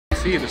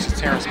see, this is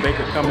Terrence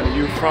Baker coming to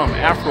you from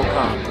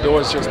AFROCON. The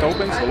doors just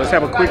opened, so let's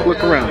have a quick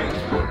look around.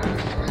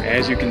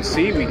 As you can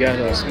see, we got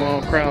a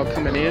small crowd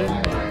coming in.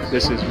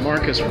 This is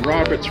Marcus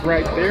Roberts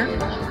right there,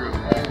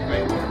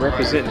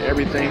 representing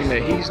everything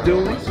that he's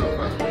doing.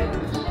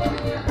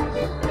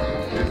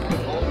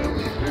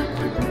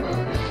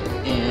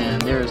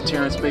 And there's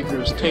Terrence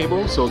Baker's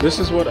table. So this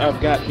is what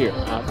I've got here.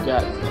 I've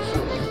got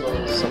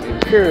some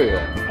Imperial.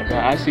 I've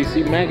got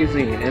ICC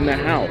magazine in the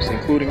house,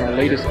 including our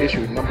latest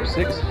issue, number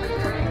 6.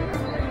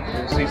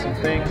 You'll see some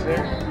things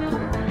there.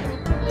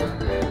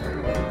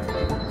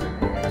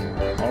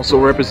 Also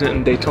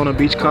representing Daytona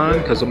Beach Con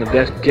because I'm a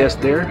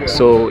guest there.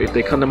 So if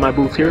they come to my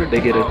booth here,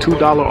 they get a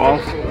 $2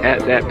 off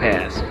at that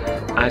pass.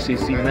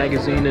 ICC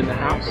magazine in the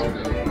house.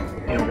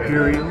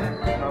 Imperial.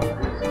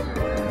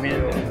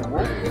 Men and the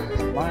Wolf.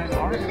 Lion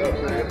Art.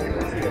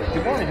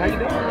 Good morning, how you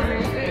doing?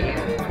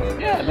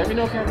 Yeah, let me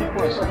know if you have any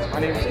questions. My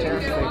name is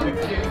Terrence Baker.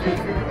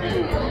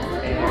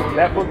 And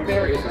that book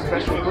there is a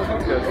special book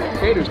because it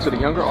caters to the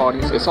younger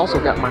audience. It's also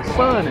got my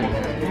son in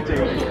it,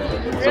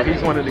 DJ. So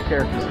he's one of the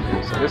characters in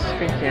this. So this is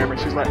Pink Cameron.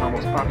 She's like my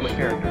most popular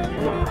character.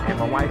 And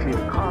my wife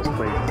even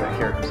cosplays that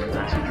character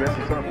sometimes. She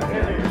dresses up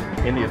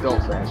in the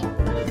adult fashion.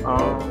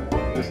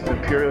 This is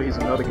Imperial. He's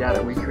another guy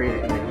that we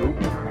created in the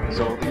group.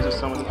 So these are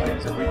some of the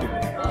things that we do.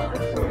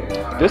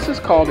 This is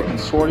called the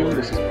Consortium.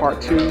 This is part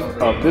 2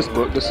 of this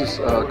book. This is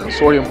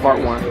Consortium part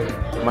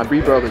 1. My B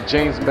brother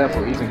James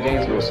Bethel, he's in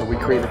Gainesville, so we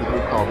created a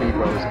group called B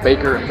Brothers,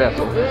 Baker and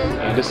Bethel.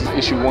 And this is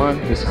issue 1,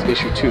 this is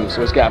issue 2.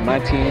 So it's got my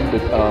team, the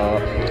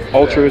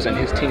Ultras, and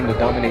his team, the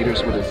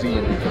Dominators, with a Z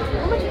in it.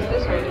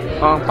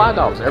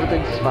 $5.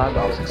 Everything's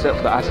 $5 except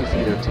for the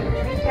ICC their team.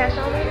 Cash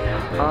only?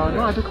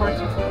 No, I do cards.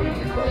 You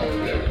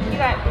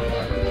got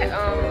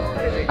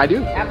what is it? I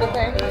do. Apple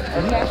Pay or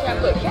Cash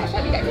App? Look, Cash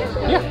App, you got Cash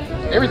App?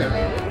 Yeah, everything.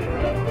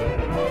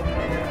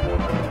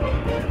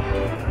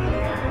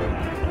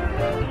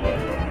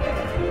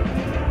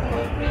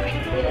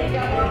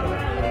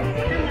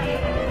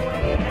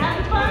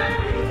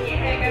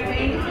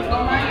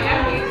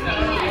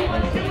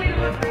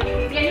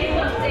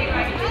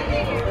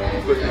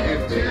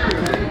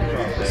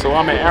 So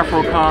I'm at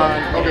AFROCON,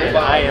 and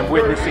I am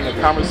witnessing a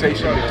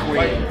conversation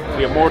between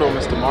the immortal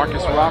Mr.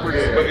 Marcus Roberts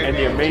and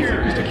the amazing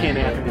Mr. Ken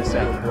Anthony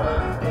Savage.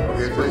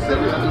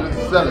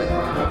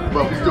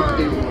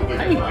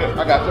 Hey,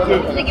 I got you.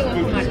 I'm thinking one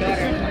for my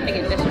daughter. I'm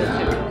thinking this one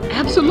too.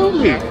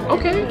 Absolutely.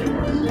 Okay.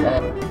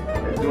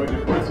 Enjoy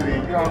diversity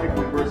in comics,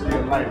 diversity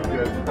in life,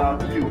 because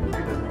without you, it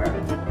doesn't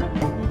matter.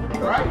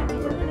 All right?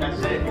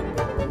 That's it.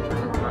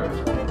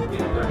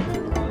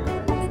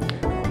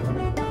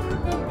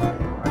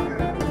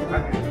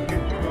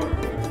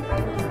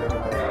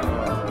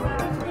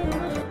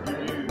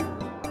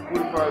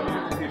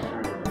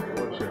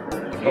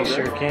 He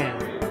sure can.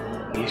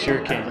 He sure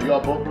can. So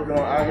y'all both working on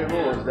I Hero,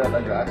 or is that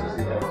like an ICC?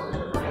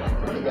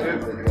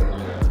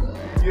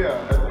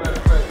 Yeah, as a matter of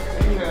fact,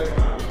 he has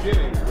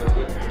beginnings. The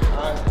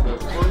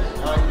first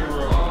I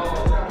Hero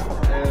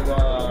and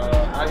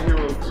I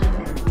Hero 2.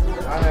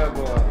 I have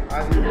I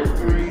Hero 3,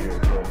 and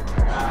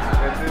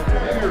then the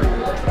Hero,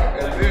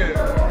 and then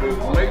the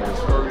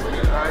latest version,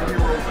 I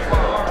Hero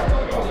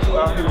 5, I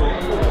Hero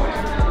 4.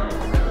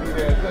 He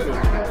has that.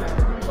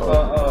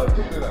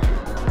 Check it out.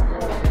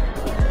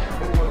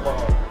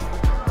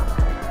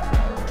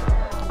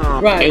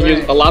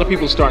 And a lot of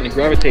people are starting to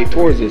gravitate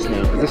towards this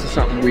now because this is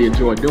something we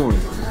enjoy doing,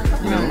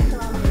 you know.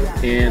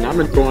 And I've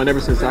been drawing ever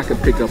since I could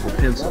pick up a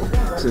pencil,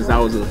 since I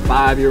was a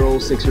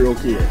 5-year-old, 6-year-old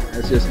kid.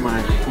 That's just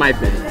my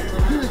thing.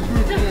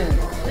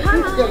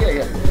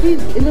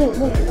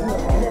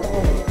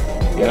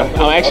 Yeah,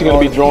 I'm actually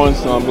going to be drawing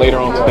some later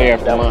on today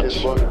after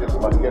lunch.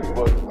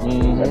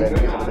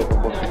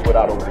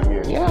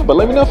 Yeah, but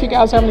let me know if you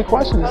guys have any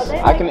questions.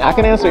 I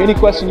can answer any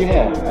question you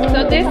have.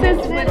 So this is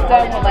what's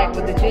done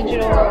with the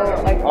digital,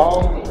 like.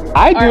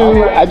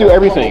 I do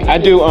everything. I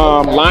do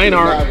line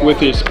art with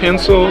his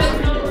pencils,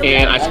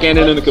 and I scan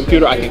it in the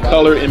computer. I can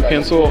color it in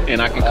pencil,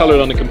 and I can color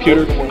it on the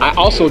computer. I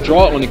also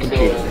draw it on the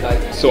computer.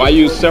 So I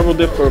use several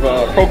different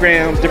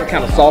programs, different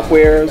kind of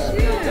softwares,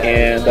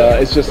 and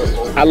it's just,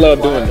 I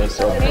love doing this.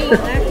 So.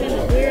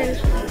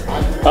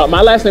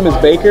 My last name is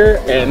Baker,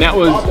 and that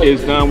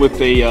is done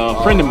with a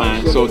friend of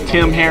mine. So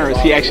Tim Harris,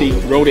 he actually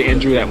wrote it and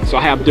drew that one. So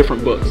I have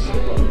different books.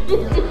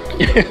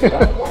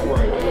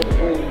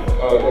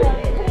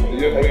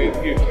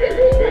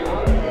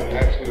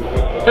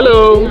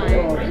 Hello.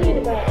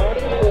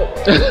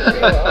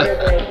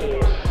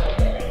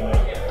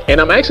 And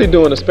I'm actually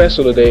doing a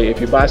special today.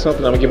 If you buy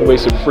something, I'm gonna give away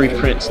some free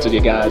prints to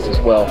you guys as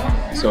well.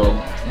 So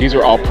these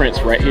are all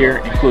prints right here,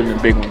 including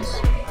the big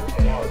ones.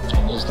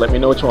 Just let me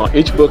know what you want.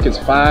 Each book is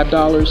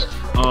 $5.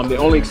 The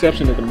only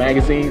exception is the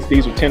magazines.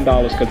 These are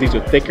 $10 because these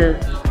are thicker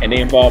and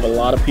they involve a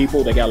lot of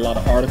people. They got a lot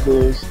of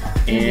articles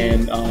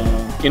and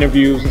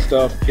interviews and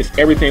stuff. It's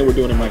everything we're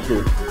doing in my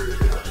group.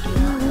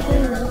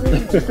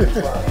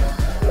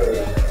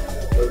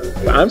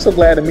 But I'm so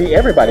glad to meet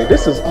everybody.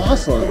 This is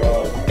awesome.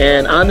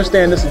 And I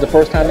understand this is the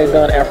first time they've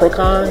done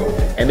AFROCON,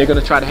 and they're going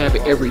to try to have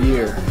it every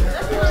year.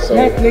 So So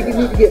Nigga, you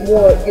need to get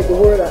the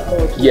word out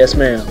more. yes,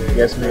 ma'am.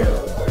 Yes, ma'am.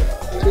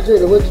 So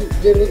Jada, what you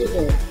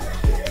think?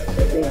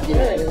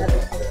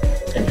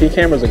 And P.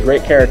 Cameron's a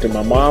great character.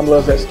 My mom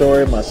loves that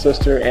story. My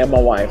sister and my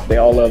wife, they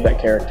all love that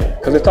character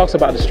because it talks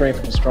about the strength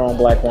of a strong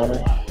black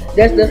woman.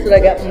 That's what I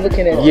got from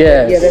looking at it.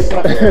 Yes. Yeah, that's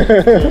my.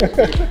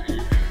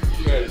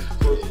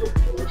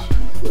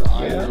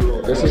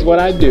 This is what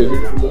I do.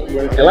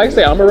 And like I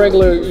say, I'm a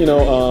regular,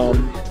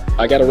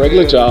 I got a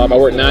regular job. I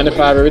work 9 to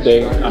 5 every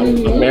day.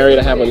 I'm married.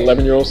 I have an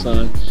 11-year-old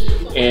son.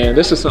 And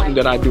this is something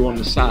that I do on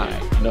the side,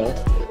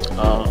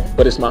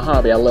 but it's my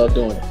hobby. I love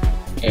doing it.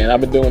 And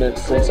I've been doing it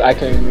since I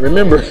can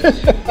remember.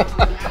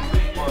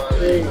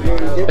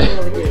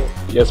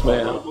 Yes,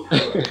 ma'am.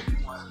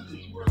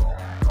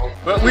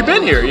 But we've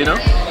been here,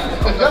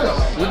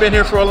 We've been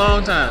here for a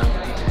long time.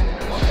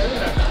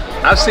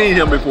 I've seen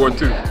him before,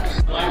 too.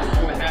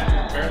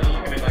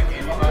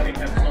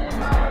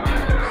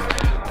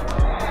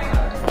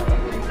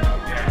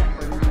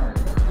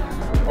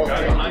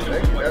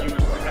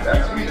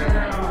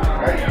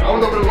 I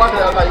was over the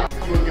market. I was like,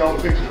 you would get all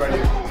the pictures right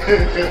here.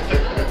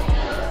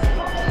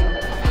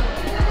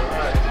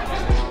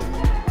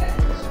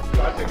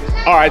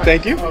 All right,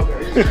 thank you.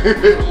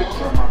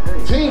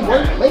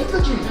 Teamwork makes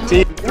the dream.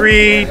 Team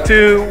 3,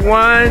 2,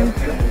 1.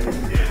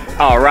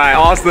 All right,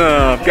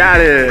 awesome.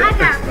 Got it.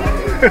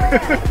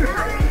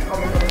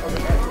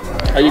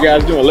 How you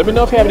guys doing? Let me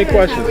know if you have any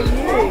questions.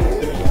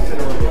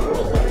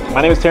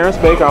 My name is Terrence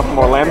Baker. I'm from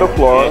Orlando,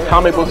 Florida.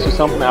 Comic books are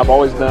something I've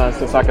always done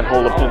since I can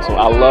hold a pencil.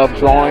 I love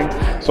drawing,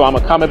 so I'm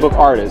a comic book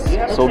artist.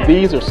 So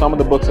these are some of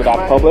the books that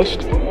I've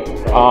published.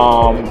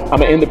 I'm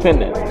an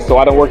independent, so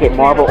I don't work at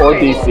Marvel or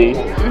DC.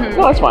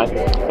 No, that's fine.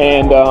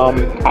 And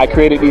I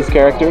created these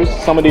characters.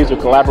 Some of these are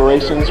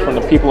collaborations from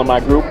the people in my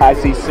group,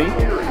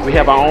 ICC. We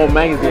have our own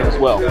magazine as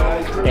well.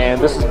 And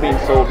this is being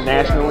sold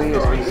nationally.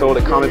 It's being sold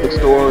at comic book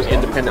stores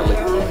independently.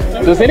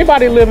 Does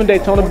anybody live in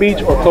Daytona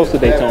Beach or close to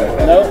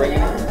Daytona?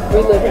 No.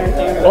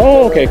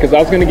 Oh, okay, because I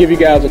was going to give you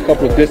guys a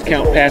couple of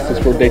discount passes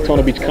for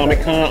Daytona Beach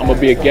Comic Con. I'm going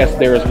to be a guest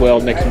there as well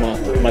next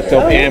month,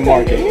 myself and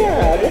Marcus.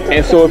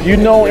 And so if you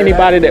know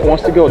anybody that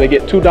wants to go, they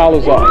get $2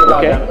 off,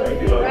 okay?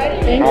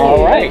 Thank you.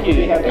 All right.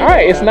 All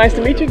right, it's nice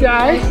to meet you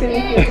guys.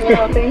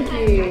 Thank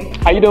you.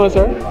 How you doing,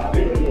 sir?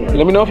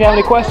 Let me know if you have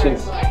any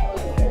questions.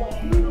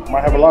 I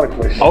have a lot of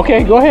questions.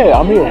 Okay, go ahead.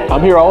 I'm here.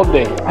 I'm here all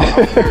day.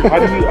 How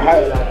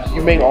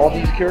you made all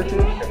these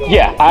characters?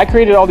 Yeah, I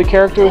created all the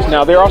characters.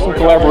 Now, there are some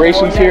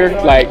collaborations here.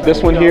 Like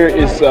this one here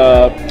is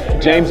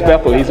James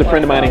Bethel. He's a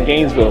friend of mine in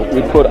Gainesville.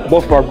 We put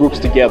both of our groups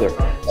together.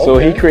 So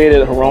he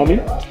created Hiromi.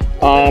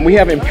 We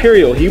have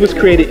Imperial. He was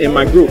created in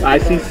my group,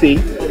 ICC.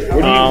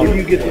 Where do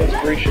you get the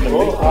inspiration to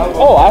make?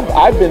 Oh,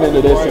 I've been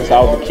into this since I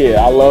was a kid.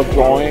 I love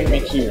drawing.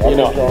 Me too.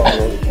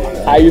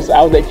 I was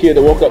that kid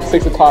that woke up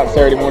 6 o'clock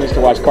Saturday mornings to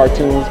watch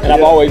cartoons, and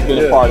I've always been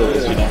a part of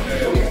this,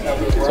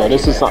 So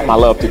this is something I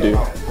love to do.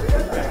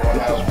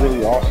 This is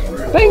really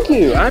awesome. Thank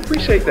you. I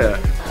appreciate that.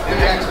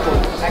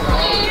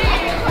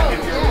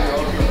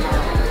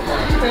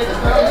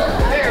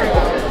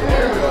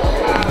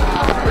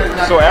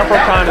 So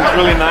AFROCON is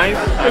really nice.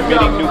 I'm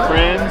meeting new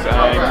friends.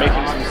 I'm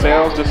making some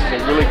sales. This is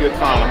a really good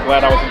con. I'm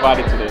glad I was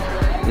invited to this.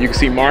 You can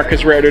see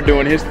Marcus right there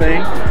doing his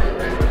thing.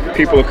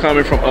 People are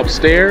coming from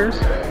upstairs.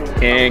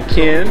 And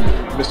Ken,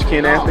 Mr.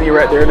 Ken Anthony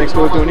right there next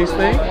door doing his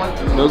thing.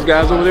 And those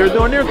guys over there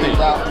doing their thing.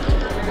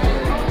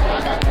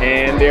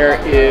 And there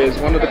is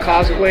one of the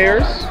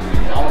cosplayers.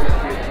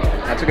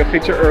 I took a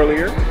picture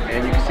earlier,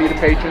 and you can see the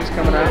patrons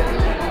coming out.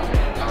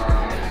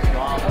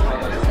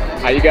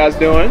 How you guys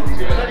doing?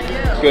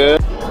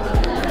 Good.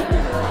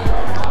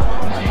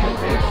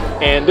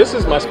 And this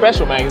is my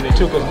special magazine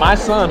too, because my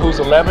son, who's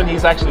 11,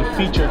 he's actually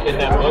featured in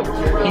that book.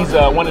 He's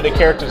one of the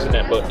characters in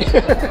that book.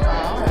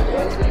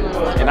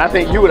 And I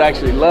think you would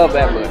actually love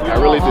that book. I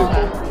really do.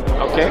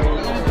 Okay?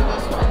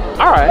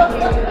 All right.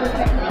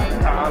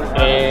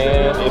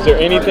 And is there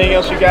anything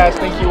else you guys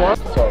think you want?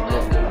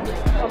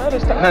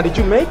 Now, did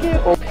you make it?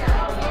 Or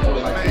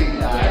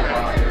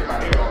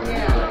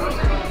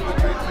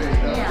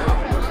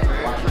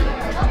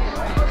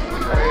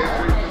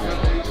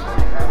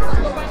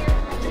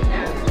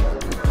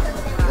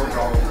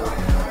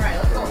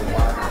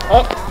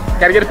oh,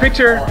 gotta get a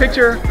picture.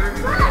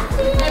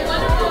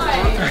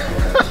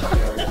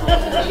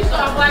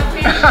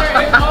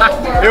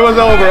 It was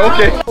over,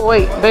 okay.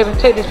 Wait, baby,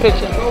 take this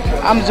picture.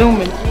 I'm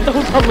zooming.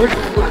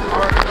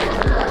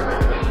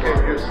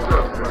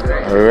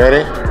 Are we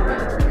ready?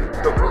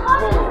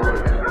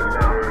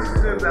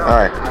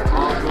 Alright.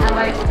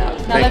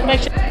 Now let's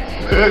make sure.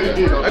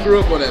 I grew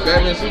up on that.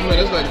 Batman, Superman,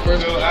 that's like the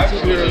first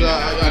superheroes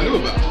I knew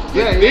about.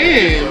 Yeah,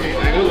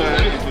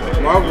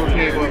 then Marvel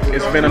came up.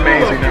 It's been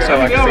amazing. That's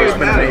all I can say. It's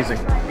been amazing.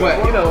 But,